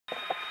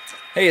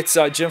Hey, it's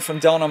Jim from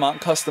Delano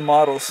Mountain Custom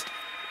Models.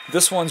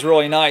 This one's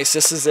really nice.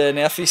 This is an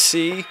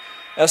FEC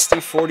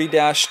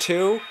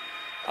SD40-2.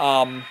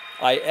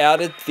 I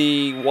added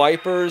the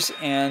wipers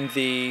and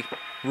the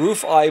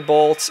roof eye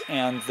bolts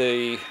and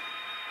the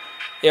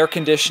air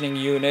conditioning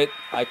unit.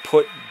 I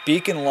put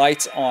beacon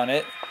lights on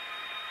it,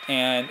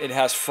 and it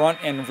has front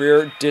and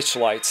rear ditch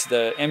lights.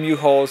 The MU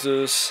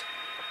hoses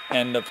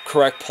and the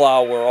correct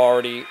plow were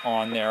already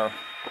on there,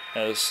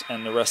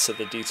 and the rest of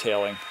the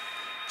detailing.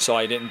 So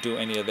I didn't do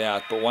any of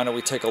that. But why don't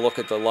we take a look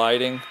at the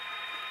lighting?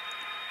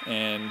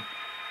 And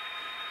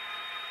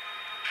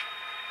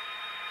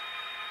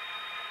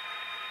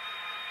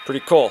pretty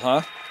cool,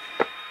 huh?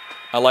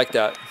 I like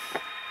that.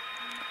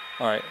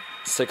 Alright,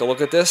 let's take a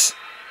look at this.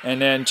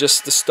 And then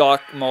just the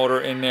stock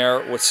motor in there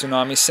with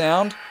Tsunami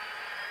sound.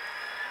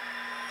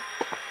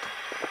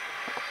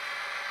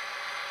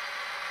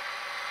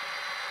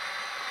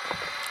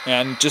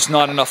 And just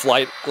not enough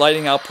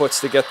lighting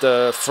outputs to get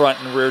the front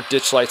and rear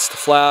ditch lights to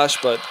flash,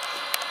 but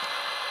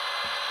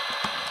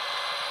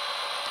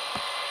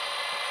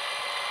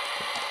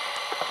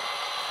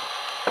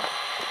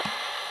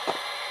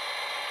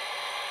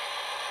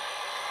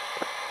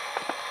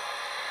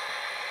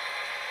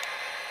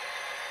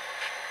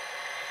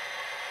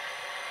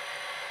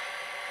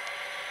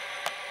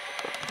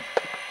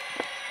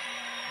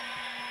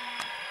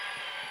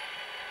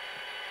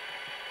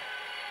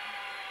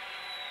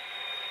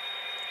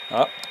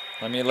oh,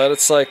 let me let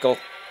it cycle.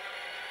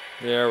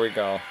 There we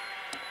go.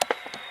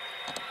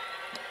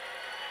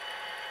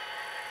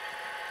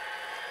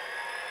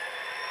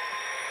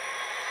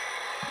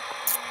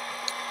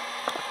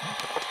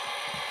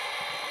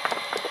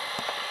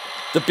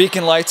 The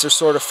beacon lights are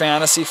sort of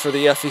fantasy for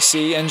the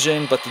FEC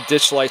engine, but the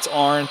ditch lights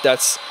aren't.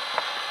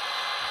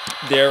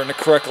 They're in the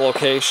correct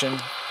location,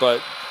 but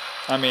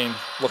I mean,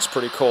 looks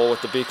pretty cool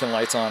with the beacon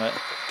lights on it.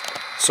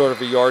 Sort of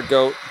a yard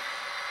goat.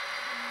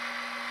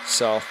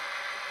 So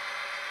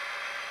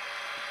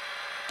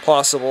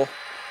possible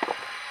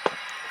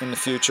in the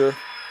future.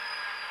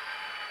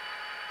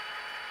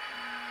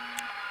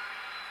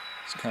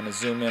 Just kind of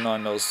zoom in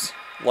on those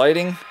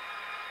lighting.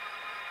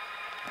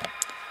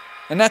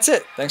 And that's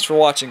it. Thanks for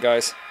watching,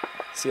 guys.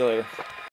 See you later.